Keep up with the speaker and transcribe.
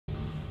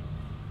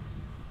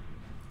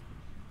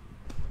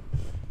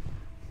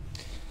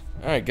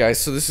Alright guys,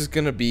 so this is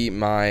gonna be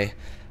my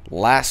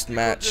last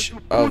match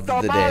of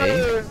the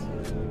day.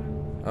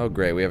 Oh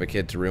great, we have a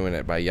kid to ruin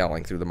it by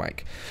yelling through the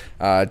mic.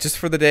 Just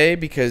for the day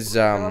because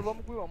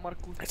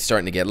it's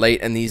starting to get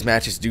late and these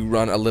matches do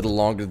run a little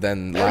longer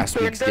than last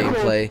week's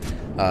gameplay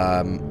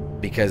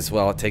because,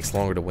 well, it takes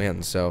longer to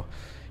win. So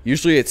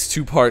usually it's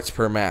 2 parts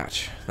per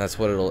match. That's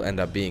what it'll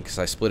end up being because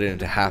I split it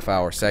into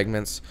half-hour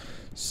segments.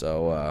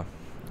 So,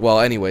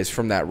 well, anyways,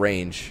 from that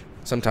range.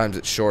 Sometimes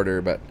it's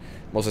shorter, but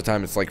most of the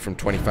time it's like from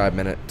 20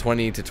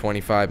 to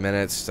 25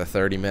 minutes to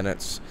 30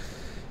 minutes.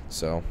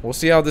 So we'll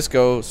see how this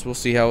goes. We'll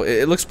see how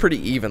it looks pretty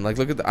even. Like,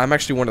 look at I'm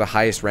actually one of the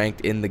highest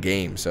ranked in the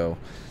game, so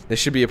this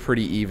should be a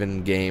pretty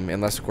even game,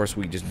 unless of course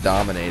we just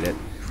dominate it,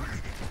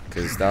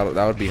 because that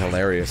would be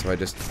hilarious if I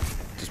just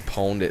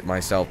pwned it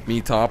myself.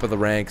 Me top of the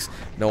ranks,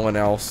 no one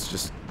else.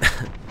 Just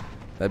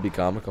that'd be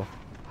comical.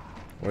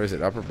 Where is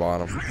it? Up or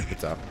bottom?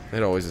 It's up.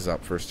 It always is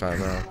up first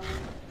time around.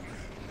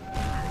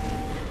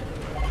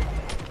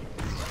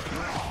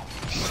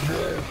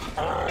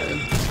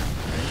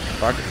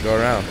 Fuck it, go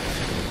around.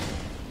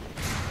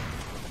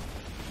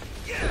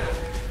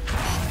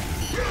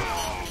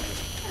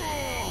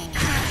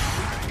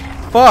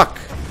 Fuck!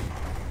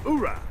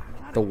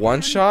 The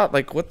one shot?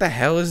 Like, what the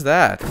hell is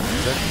that?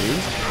 Is that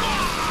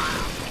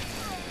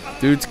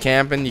dude? Dude's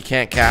camping, you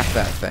can't cap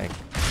that thing.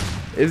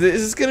 Is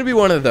this gonna be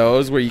one of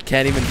those where you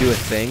can't even do a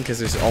thing because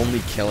there's only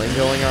killing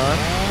going on?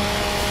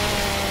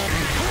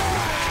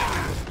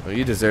 Well,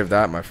 you deserve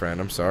that, my friend.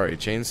 I'm sorry.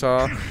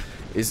 Chainsaw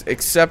is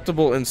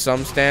acceptable in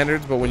some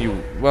standards, but when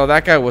you... Well,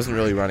 that guy wasn't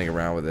really running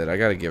around with it. I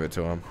gotta give it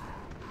to him.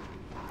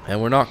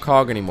 And we're not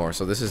COG anymore,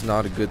 so this is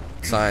not a good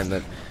sign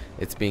that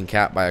it's being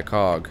capped by a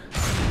COG.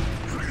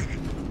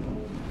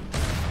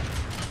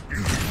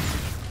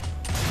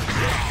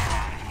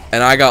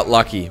 And I got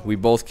lucky. We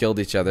both killed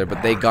each other,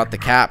 but they got the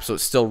cap, so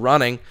it's still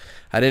running.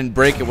 I didn't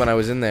break it when I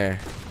was in there.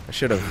 I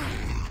should have.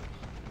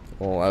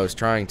 Well, I was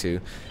trying to.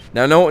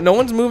 Now, no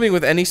one's moving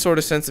with any sort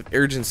of sense of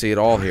urgency at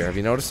all here. Have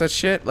you noticed that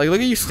shit? Like, look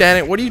at you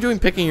standing. What are you doing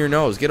picking your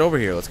nose? Get over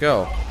here. Let's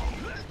go.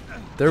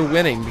 They're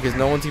winning because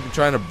no one's even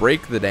trying to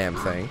break the damn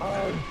thing.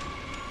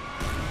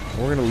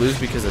 We're gonna lose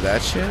because of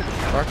that shit?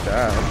 Fuck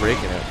that. I'm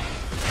breaking it.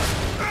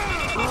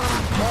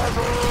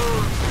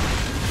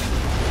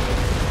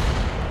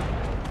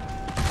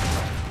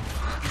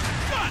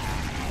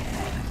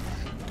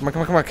 Come on,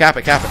 come on, come on. Cap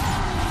it, cap it.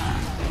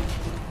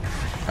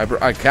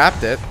 I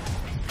capped it.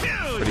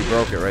 But he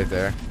broke it right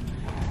there.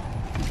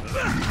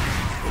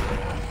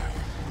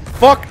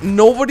 Fuck,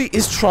 nobody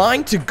is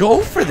trying to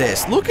go for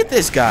this. Look at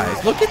this,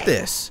 guys. Look at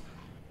this.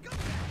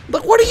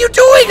 Look, what are you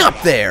doing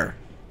up there?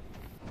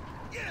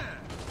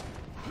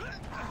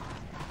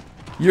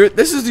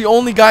 This is the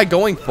only guy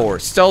going for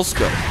it. Stealth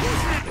scope.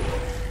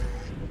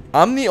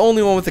 I'm the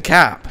only one with a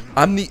cap.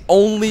 I'm the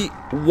only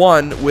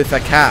one with a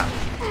cap.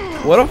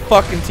 What a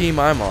fucking team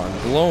I'm on.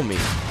 Blow me.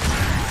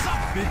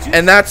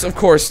 And that's, of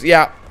course,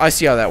 yeah, I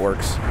see how that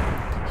works.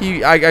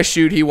 I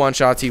shoot, he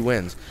one-shots, he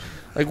wins.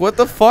 Like, what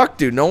the fuck,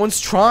 dude? No one's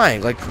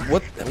trying. Like,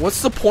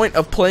 what's the point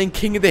of playing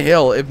King of the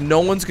Hill if no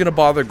one's gonna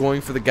bother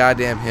going for the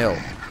goddamn hill?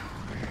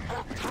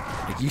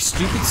 Like, you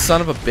stupid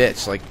son of a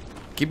bitch. Like,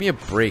 give me a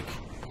break.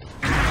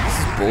 This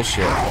is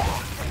bullshit.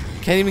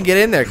 Can't even get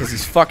in there because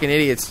these fucking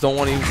idiots don't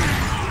want to even...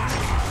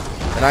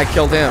 And I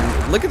killed him.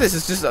 Look at this.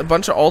 It's just a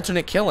bunch of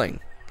alternate killing.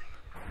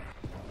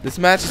 This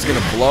match is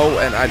gonna blow,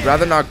 and I'd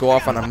rather not go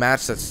off on a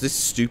match that's this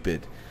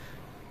stupid.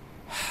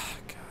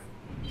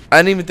 I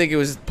didn't even think it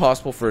was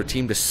possible for a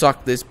team to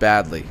suck this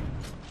badly.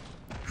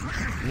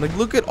 Like,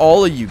 look at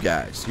all of you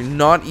guys. You're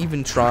not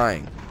even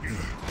trying.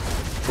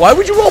 Why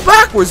would you roll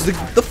backwards? The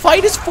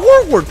fight is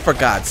forward, for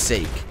God's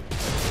sake.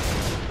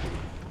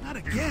 Not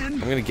again. I'm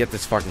gonna get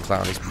this fucking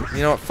clown.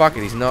 You know what? Fuck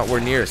it. He's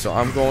nowhere near. So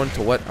I'm going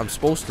to what I'm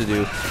supposed to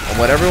do and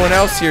what everyone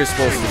else here is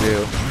supposed to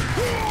do.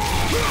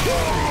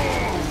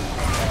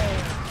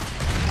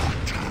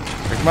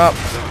 Pick him up.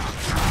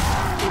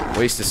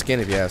 Waste of skin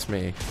if you ask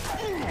me.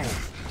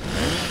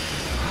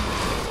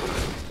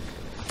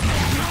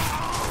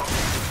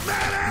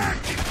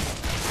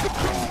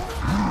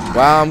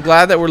 Wow, I'm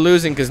glad that we're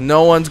losing because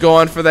no one's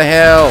going for the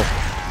hill.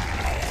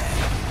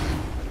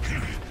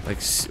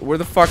 Like, where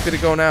the fuck did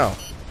it go now?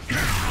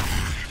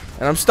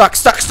 And I'm stuck.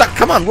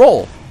 Come on,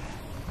 roll.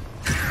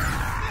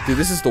 Dude,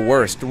 this is the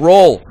worst.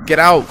 Roll. Get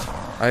out.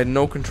 I had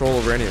no control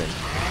over anything.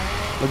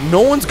 Like,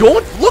 no one's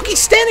going. Look, he's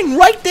standing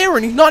right there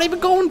and he's not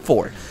even going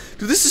for it.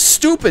 Dude, this is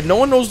stupid. No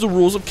one knows the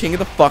rules of King of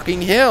the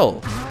fucking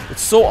Hill.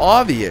 It's so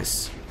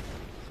obvious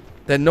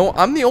that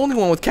I'm the only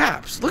one with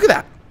caps. Look at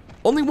that.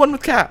 Only one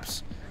with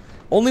caps.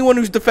 Only one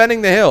who's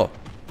defending the hill.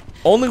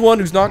 Only one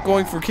who's not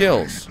going for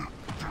kills.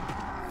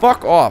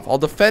 Fuck off. I'll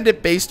defend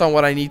it based on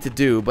what I need to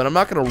do, but I'm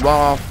not going to run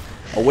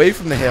off away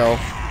from the hill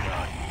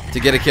to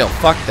get a kill.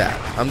 Fuck that.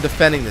 I'm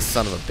defending this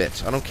son of a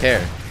bitch. I don't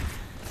care.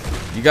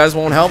 You guys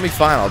won't help me?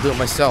 Fine. I'll do it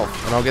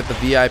myself. And I'll get the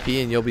VIP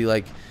and you'll be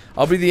like,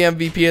 I'll be the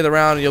MVP of the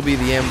round and you'll be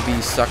the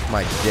MV suck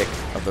my dick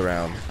of the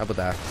round. How about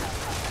that?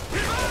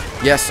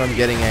 Yes, I'm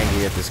getting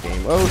angry at this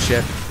game. Oh,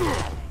 shit.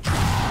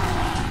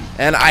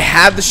 And I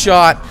had the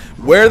shot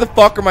Where the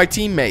fuck are my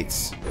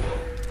teammates?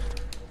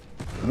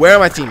 Where are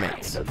my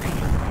teammates?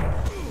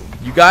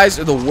 You guys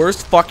are the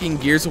worst fucking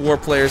Gears of War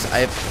players I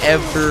have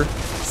ever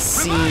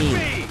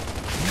seen.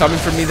 Coming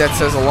from me, that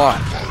says a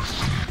lot.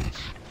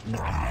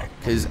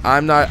 Because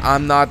I'm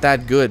not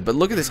that good. But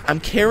look at this. I'm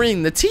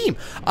carrying the team.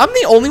 I'm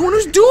the only one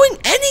who's doing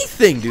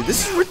anything, dude.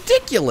 This is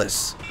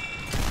ridiculous.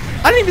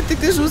 I didn't even think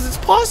this was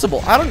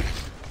possible. I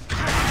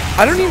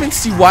don't even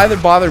see why they're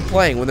bothered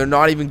playing when they're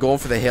not even going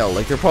for the hill.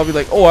 Like, they're probably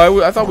like,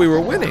 oh, I thought we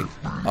were winning.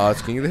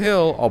 It's King of the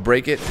Hill. I'll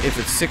break it. If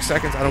it's 6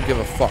 seconds, I don't give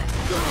a fuck.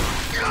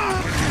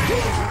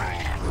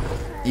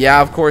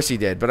 Yeah, of course he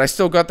did. But I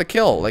still got the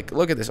kill. Like,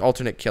 look at this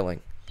alternate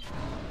killing.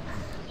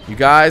 You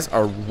guys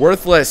are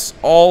worthless.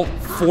 All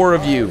 4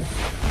 of you.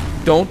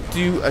 Don't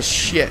do a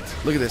shit.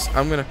 Look at this.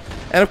 I'm gonna...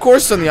 And of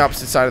course it's on the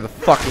opposite side of the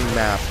fucking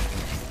map.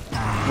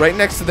 Right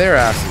next to their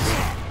asses.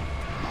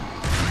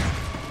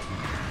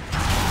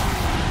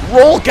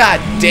 Roll, god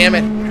damn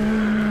it.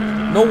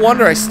 No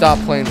wonder I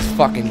stopped playing this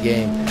fucking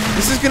game.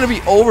 This is gonna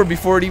be over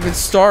before it even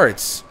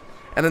starts.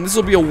 And then this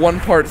will be a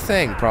one-part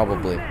thing,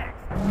 probably.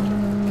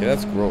 Okay,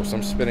 that's gross.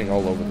 I'm spitting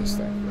all over this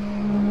thing.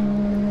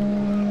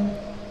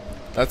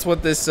 That's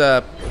what this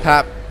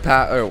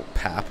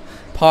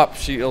pop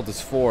shield is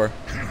for.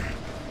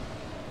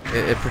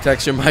 It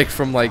protects your mic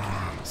from like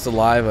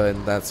saliva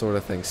and that sort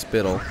of thing,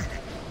 spittle.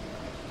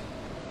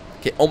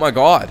 Okay, oh my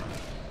god.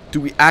 Do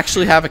we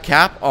actually have a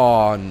cap?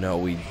 Oh no,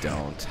 we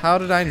don't. How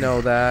did I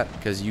know that?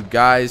 Because you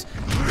guys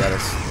gotta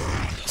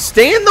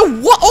stay in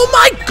the what? Oh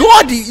my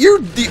god, you're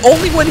the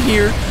only one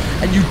here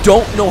and you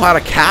don't know how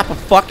to cap a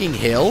fucking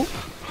hill?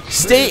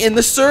 Stay in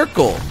the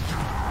circle.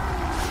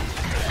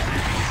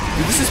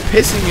 Dude, this is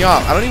pissing me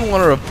off. I don't even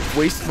want to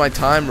waste my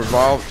time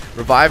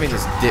reviving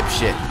this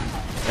dipshit.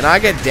 And I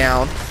get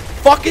down.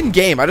 Fucking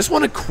game. I just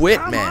want to quit,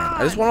 man.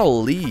 I just want to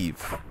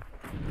leave.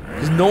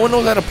 Because no one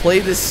knows how to play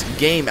this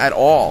game at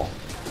all.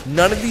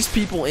 None of these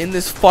people in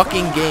this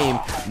fucking game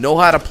know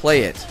how to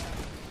play it.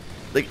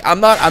 Like,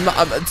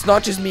 it's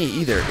not just me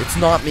either. It's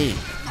not me.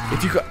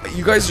 If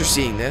you guys are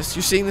seeing this,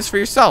 you're seeing this for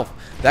yourself.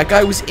 That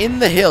guy was in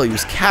the hill. He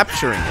was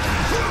capturing it.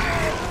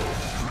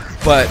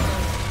 But...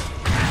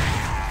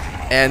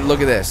 And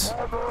look at this.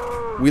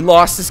 We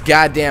lost this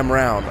goddamn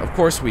round. Of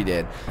course we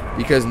did.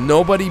 Because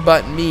nobody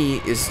but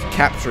me is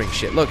capturing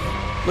shit. Look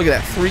at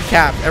that. 3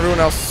 caps. Everyone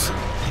else.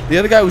 The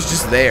other guy was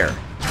just there.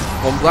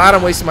 Well, I'm glad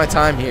I'm wasting my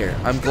time here.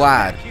 I'm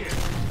glad.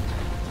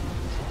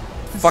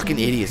 Fucking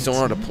idiots. Don't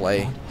know how to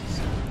play.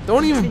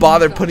 Don't even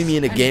bother putting me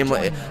in a game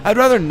like... I'd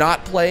rather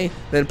not play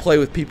than play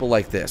with people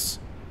like this.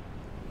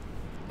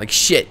 Like,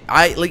 shit.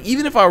 Like,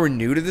 even if I were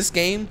new to this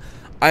game...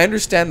 I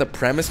understand the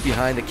premise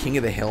behind a King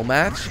of the Hill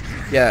match.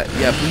 Yeah,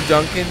 Blue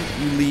Duncan,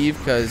 you leave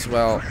because,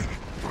 well,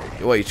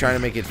 what, you trying to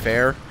make it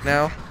fair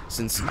now?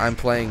 Since I'm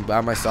playing by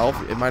myself,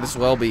 it might as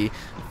well be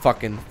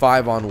fucking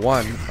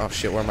 5-on-1. Oh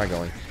shit, where am I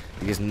going?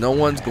 Because no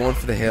one's going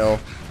for the hill,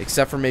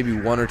 except for maybe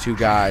 1 or 2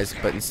 guys.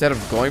 But instead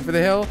of going for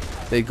the hill,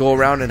 they go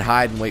around and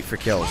hide and wait for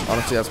kills.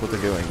 Honestly, that's what they're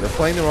doing. They're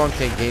playing the wrong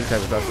game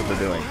type if that's what they're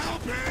doing.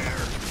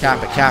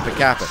 Cap it, cap it,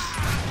 cap it.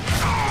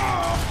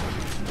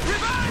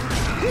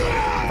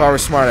 If I were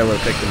smart, I would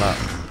have picked him up.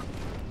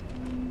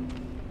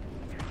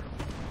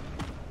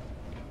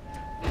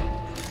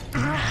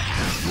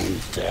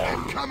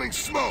 Incoming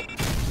smoke.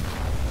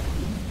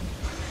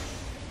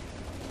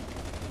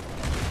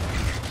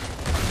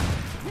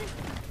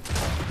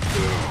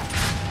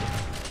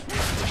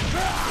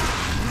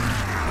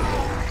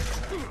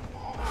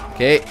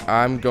 Okay,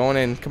 I'm going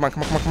in. Come on,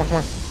 come on, come on, come on, come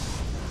on.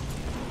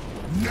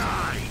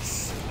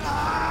 Nice.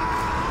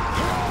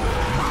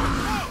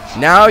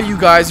 Now you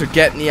guys are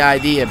getting the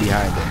idea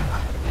behind it.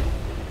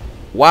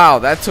 Wow,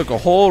 that took a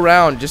whole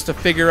round just to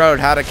figure out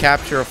how to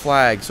capture a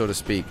flag, so to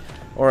speak.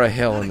 Or a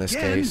hill in this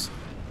case.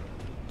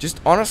 Just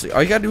honestly,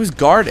 all you gotta do is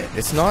guard it.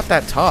 It's not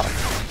that tough.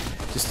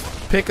 Just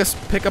pick a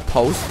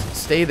post,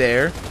 stay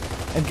there,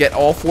 and get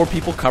all 4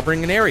 people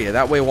covering an area.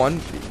 That way,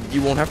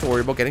 you won't have to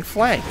worry about getting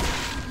flanked.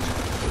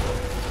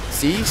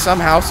 See,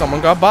 somehow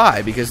someone got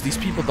by because these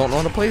people don't know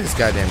how to play this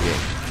goddamn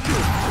game.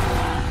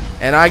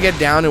 And I get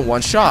down in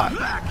 1 shot.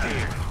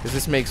 Because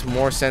this makes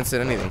more sense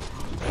than anything.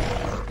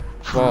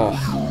 Oh.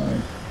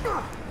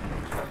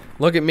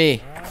 Look at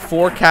me.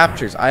 4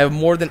 captures. I have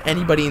more than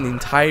anybody in the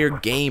entire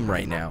game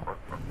right now.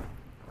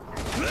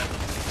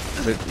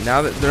 But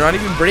now that they're not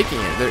even breaking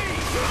it.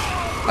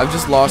 I've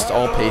just lost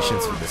all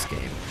patience for this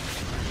game.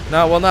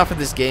 No, well, not for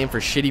this game, for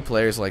shitty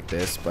players like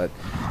this, but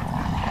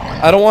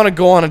I don't want to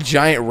go on a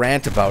giant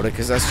rant about it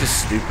because that's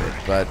just stupid.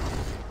 But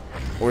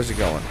where's it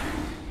going?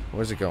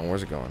 Where's it going?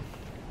 Where's it going?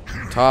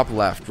 Top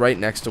left, right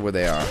next to where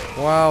they are.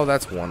 Wow,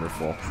 that's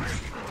wonderful.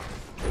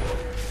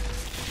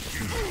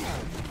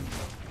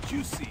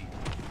 Juicy.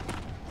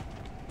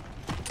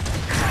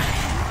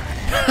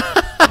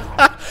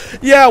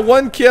 Yeah,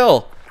 1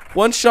 kill.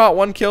 1 shot,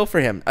 1 kill for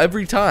him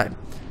every time.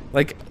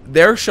 Like,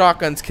 their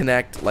shotguns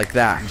connect like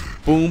that.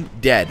 Boom,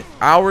 dead.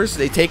 Ours,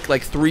 they take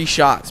like 3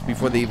 shots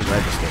before they even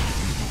register.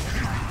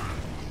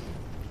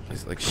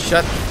 He's like,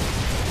 shut.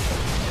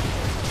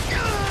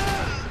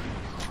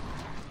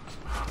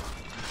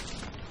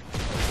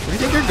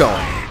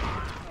 going.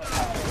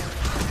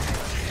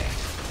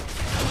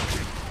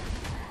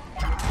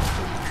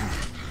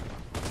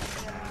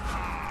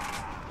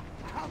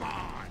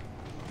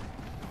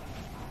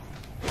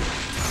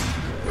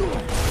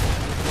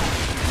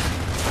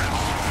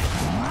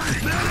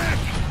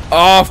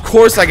 Oh, of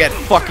course I get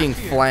fucking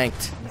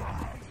flanked.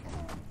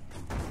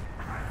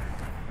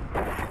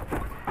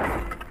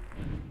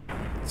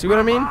 See what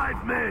I mean?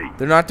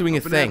 They're not doing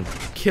a thing.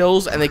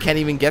 Kills, and they can't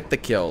even get the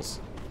kills.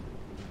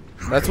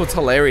 That's what's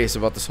hilarious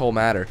about this whole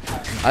matter.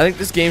 I think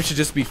this game should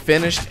just be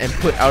finished and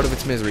put out of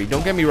its misery.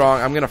 Don't get me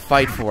wrong, I'm gonna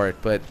fight for it,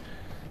 but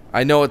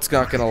I know it's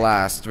not gonna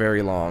last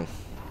very long.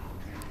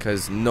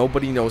 Because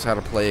nobody knows how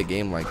to play a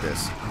game like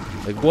this.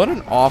 Like, what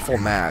an awful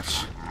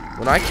match.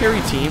 When I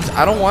carry teams,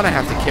 I don't want to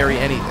have to carry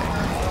anything.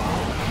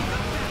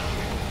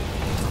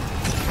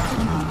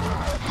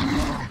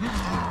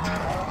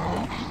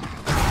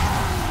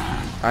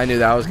 I knew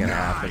that was gonna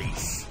happen.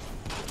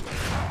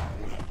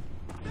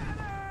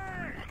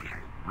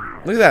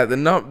 Look at that.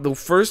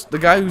 The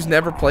guy who's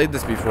never played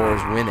this before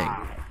is winning.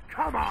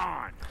 Come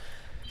on.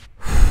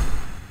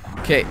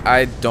 Okay,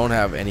 I don't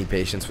have any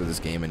patience for this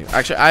game anymore.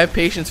 Actually, I have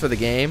patience for the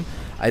game.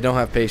 I don't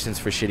have patience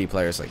for shitty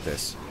players like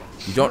this.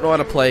 You don't know how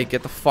to play.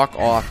 Get the fuck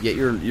off. Yet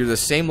you're the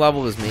same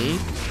level as me.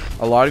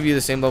 A lot of you are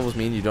the same level as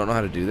me, and you don't know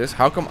how to do this.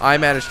 How come I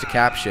managed to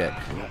cap shit?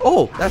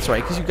 Oh, that's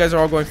right, because you guys are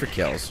all going for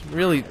kills.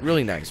 Really,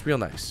 really nice. Real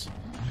nice.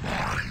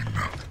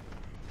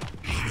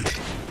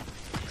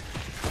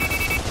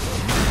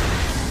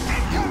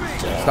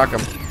 Stuck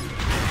him.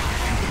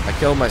 I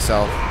killed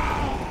myself.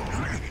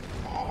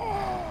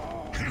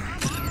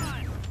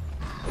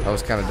 That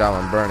was kind of dumb.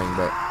 I'm burning,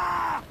 but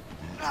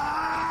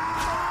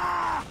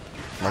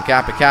come on,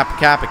 cap it, cap it,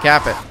 cap it,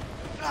 cap it.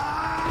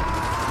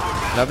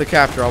 Another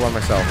capture all by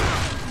myself.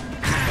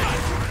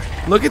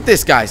 Look at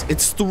this, guys.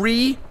 It's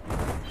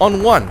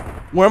 3-on-1.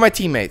 Where are my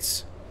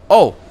teammates?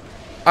 Oh,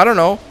 I don't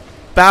know.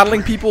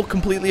 Battling people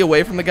completely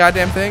away from the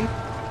goddamn thing.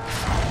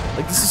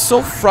 Like, this is so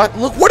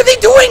Look, what are they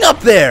doing up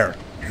there?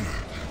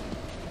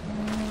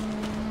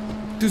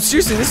 Dude,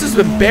 seriously, this is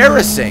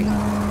embarrassing.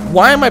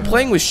 Why am I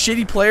playing with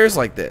shitty players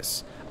like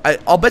this?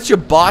 I'll bet you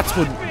bots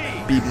would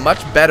be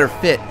much better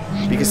fit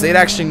because they'd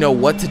actually know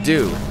what to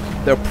do.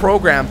 They're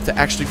programmed to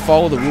actually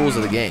follow the rules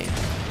of the game.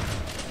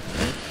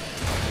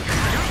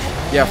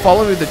 Yeah,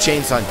 follow me with the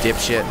chainsaw,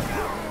 dipshit.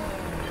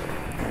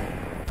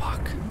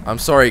 Fuck. I'm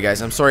sorry,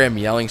 guys. I'm sorry I'm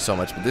yelling so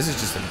much, but this is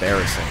just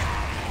embarrassing.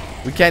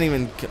 We can't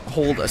even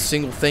hold a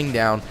single thing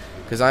down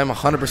because I'm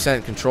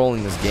 100%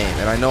 controlling this game.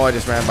 And I know I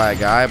just ran by a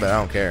guy, but I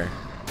don't care.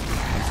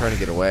 I'm trying to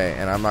get away,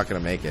 and I'm not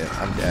going to make it.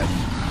 I'm dead.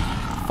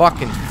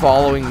 Fucking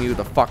following me with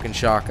a fucking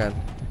shotgun.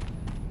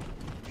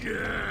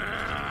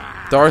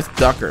 Darth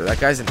Ducker. That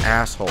guy's an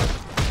asshole.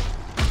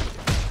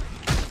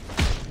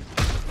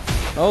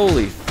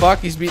 Holy fuck,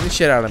 he's beating the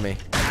shit out of me.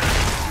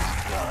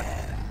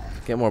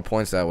 Get more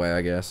points that way,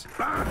 I guess.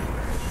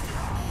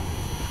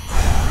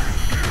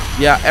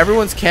 Yeah,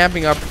 everyone's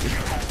camping up.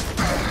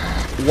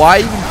 Why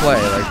even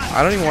play? Like,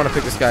 I don't even want to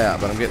pick this guy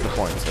up, but I'm getting the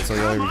points. That's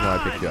the only reason why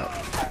I picked you up.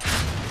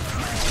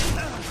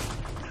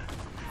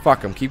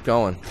 Fuck him, keep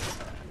going.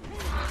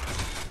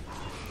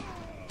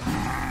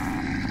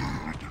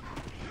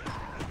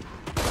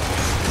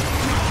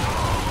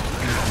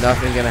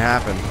 Nothing gonna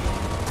happen.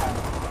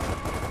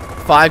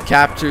 5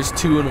 captures,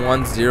 2 and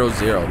 1,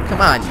 0-0.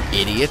 Come on, you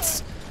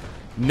idiots.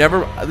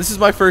 Never. This is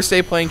my first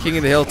day playing King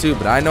of the Hill too,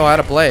 but I know how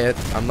to play it.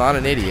 I'm not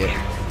an idiot.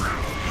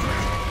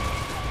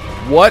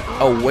 What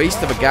a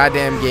waste of a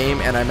goddamn game,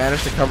 and I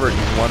managed to cover it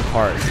in one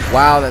part.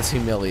 Wow, that's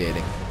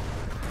humiliating.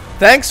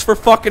 Thanks for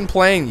fucking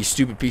playing, you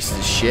stupid pieces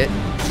of shit.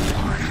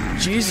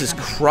 Jesus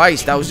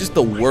Christ, that was just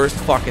the worst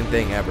fucking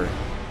thing ever.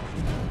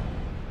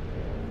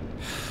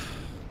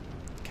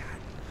 God.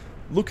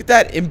 Look at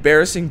that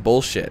embarrassing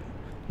bullshit.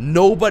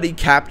 Nobody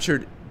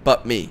captured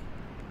but me.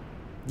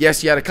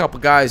 Yes, you had a couple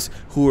guys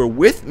who were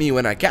with me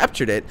when I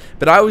captured it,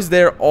 but I was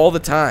there all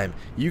the time.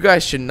 You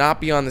guys should not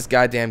be on this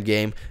goddamn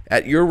game.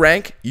 At your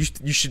rank, you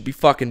should be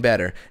fucking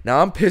better. Now,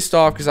 I'm pissed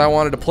off because I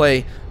wanted to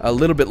play a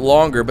little bit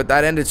longer, but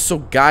that ended so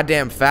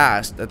goddamn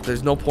fast that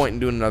there's no point in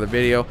doing another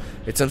video.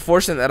 It's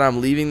unfortunate that I'm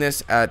leaving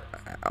this at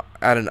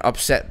an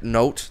upset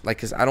note, like,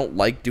 because I don't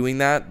like doing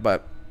that,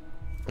 but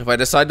if I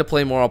decide to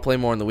play more, I'll play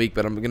more in the week,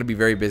 but I'm going to be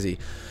very busy.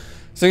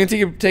 So I'm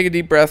going to take a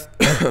deep breath.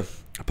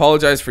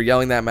 Apologize for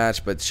yelling that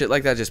match, but shit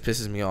like that just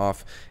pisses me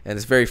off, and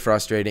it's very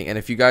frustrating. And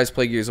if you guys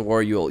play Gears of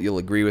War, you'll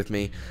agree with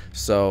me.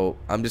 So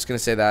I'm just gonna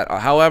say that.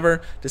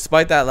 However,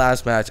 despite that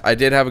last match, I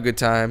did have a good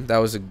time. That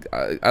was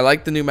I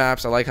like the new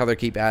maps. I like how they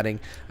keep adding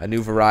a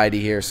new variety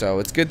here. So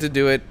it's good to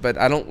do it, but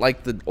I don't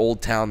like the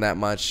old town that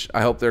much.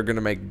 I hope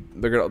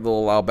they'll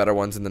allow better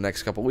ones in the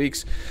next couple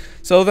weeks.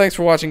 So thanks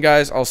for watching,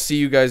 guys. I'll see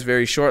you guys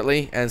very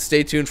shortly, and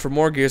stay tuned for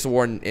more Gears of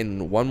War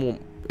in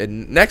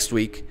next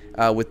week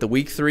with the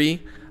week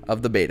 3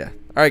 of the beta.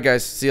 Alright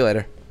guys, see you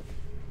later.